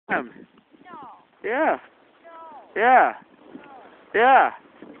No. Yeah. No. Yeah. No. Yeah.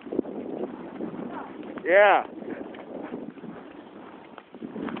 No. Yeah.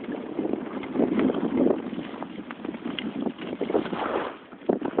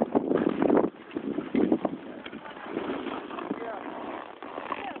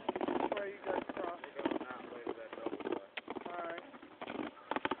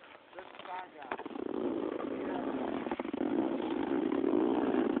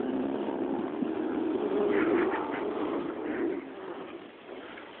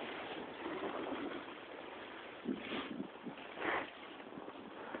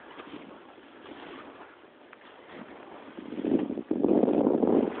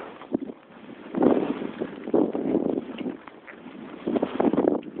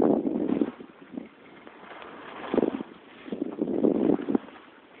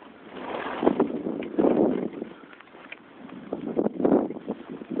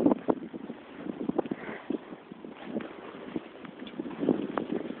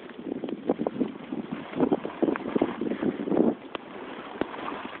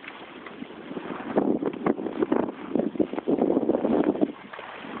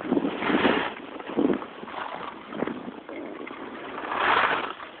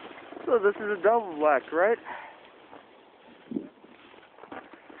 So this is a double black, right?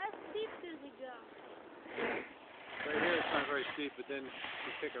 How steep does it go? Right here it's not very steep, but then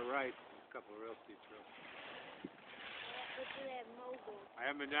you take a right, a couple of real steep trails. Look at that mogul. I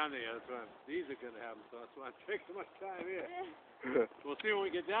haven't been down there yet, that's why these are going to happen, so that's why I take so much time here. We'll see when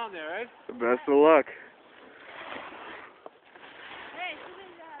we get down there, right? Best of luck. Hey, make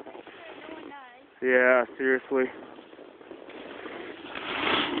sure no one dies. Yeah, seriously.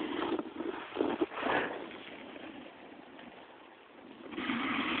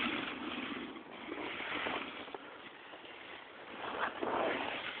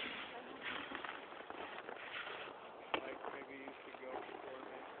 Maybe you should go before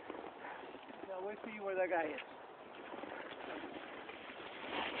me. Yeah, wait till you where that guy is.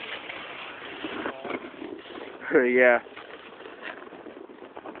 Yeah.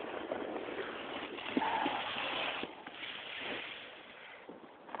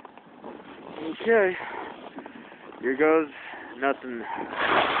 Okay. Here goes nothing.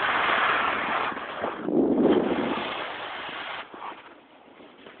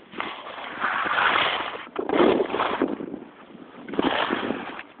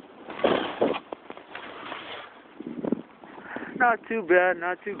 Not too bad,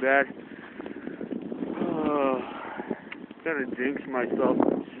 not too bad. Oh, gonna jinx myself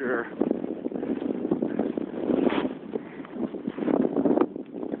for sure.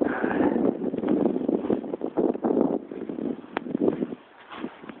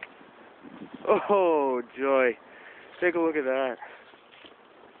 Oh, joy. Take a look at that.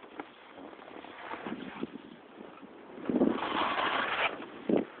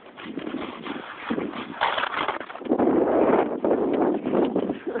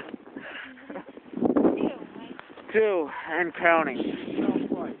 Two, and counting.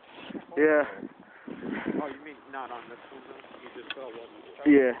 Yeah. Oh, you mean not on this one, though? You just saw one.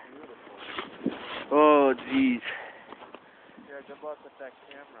 Yeah. Oh, jeez. Yeah, good luck with that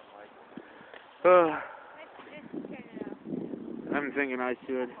camera, Mike. Let's just turn it off. I'm thinking I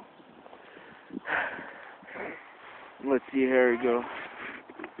should. Let's see, here we go.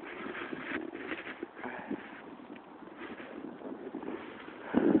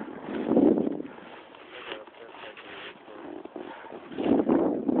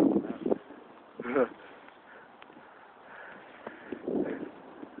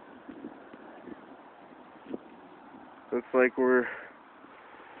 Looks like we're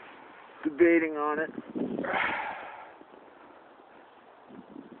debating on it.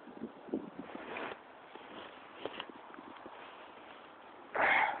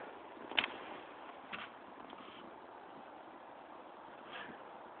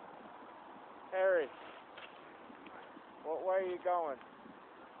 Harry, what way are you going?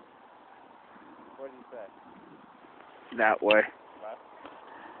 What do you say? That way. Left?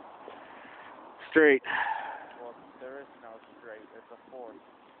 Straight. Well, there is no straight. It's a fork.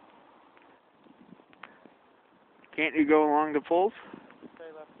 Can't you go along the poles?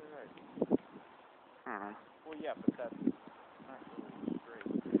 Say left or right? I don't know. Well, yeah, but that's not really straight.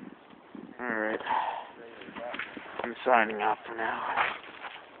 Alright. Straight is that way. I'm signing off for now.